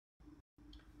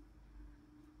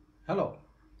Hello.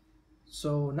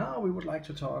 So now we would like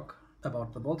to talk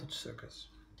about the voltage circus.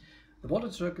 The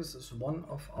voltage circus is one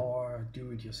of our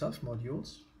do-it-yourself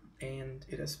modules, and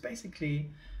it is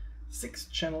basically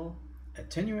 6-channel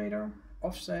attenuator,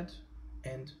 offset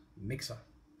and mixer.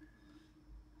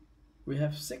 We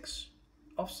have 6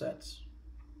 offsets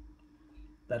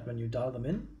that when you dial them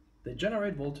in, they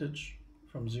generate voltage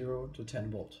from 0 to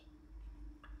 10 volt.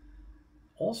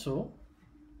 Also,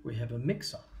 we have a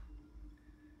mixer.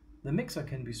 The mixer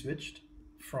can be switched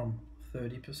from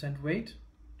 30% weight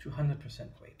to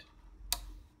 100% weight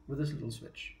with this little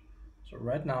switch. So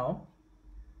right now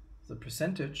the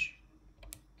percentage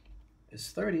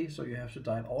is 30, so you have to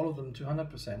dial all of them to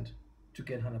 100% to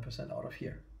get 100% out of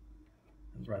here.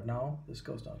 And right now this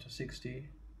goes down to 60,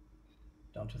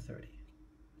 down to 30.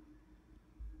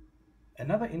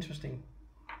 Another interesting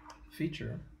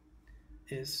feature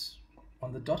is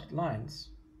on the dotted lines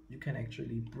you can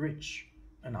actually bridge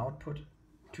an output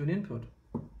to an input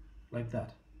like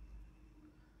that.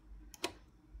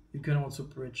 You can also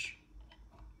bridge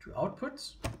to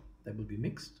outputs that will be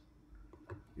mixed.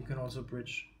 You can also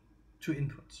bridge to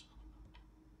inputs.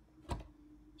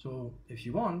 So if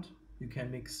you want, you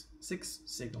can mix 6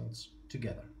 signals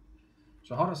together.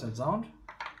 So how does that sound?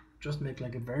 Just make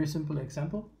like a very simple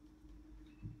example.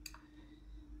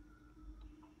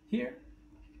 Here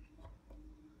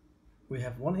we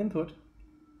have one input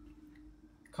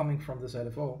coming from this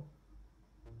LFO,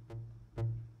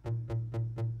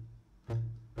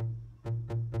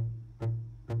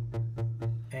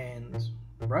 and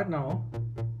right now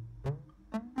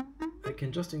I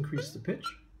can just increase the pitch,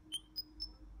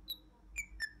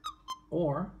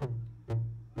 or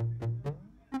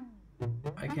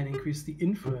I can increase the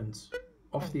influence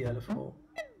of the LFO.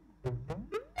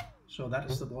 So that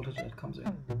is the voltage that comes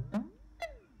in.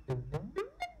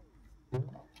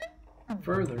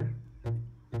 Further,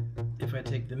 if I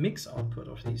take the mix output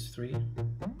of these 3,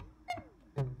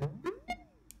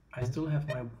 I still have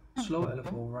my slow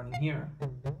LFO running here.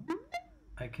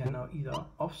 I can now either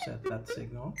offset that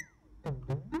signal,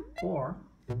 or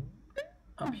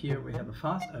up here we have a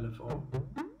fast LFO.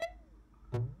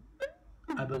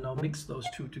 I will now mix those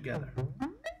two together.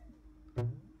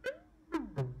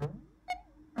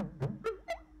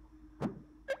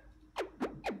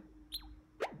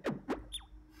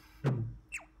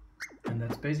 And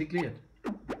that's basically it.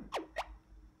 You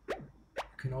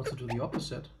can also do the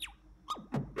opposite.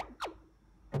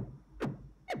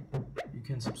 You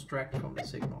can subtract from the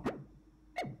signal,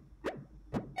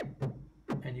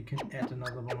 and you can add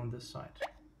another one on this side.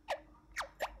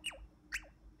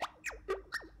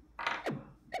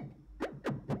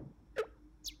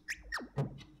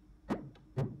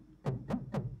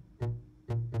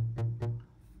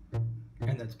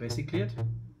 And that's basically it.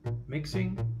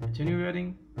 Mixing,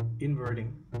 attenuating,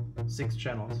 inverting, 6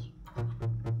 channels,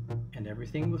 and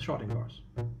everything with shorting bars.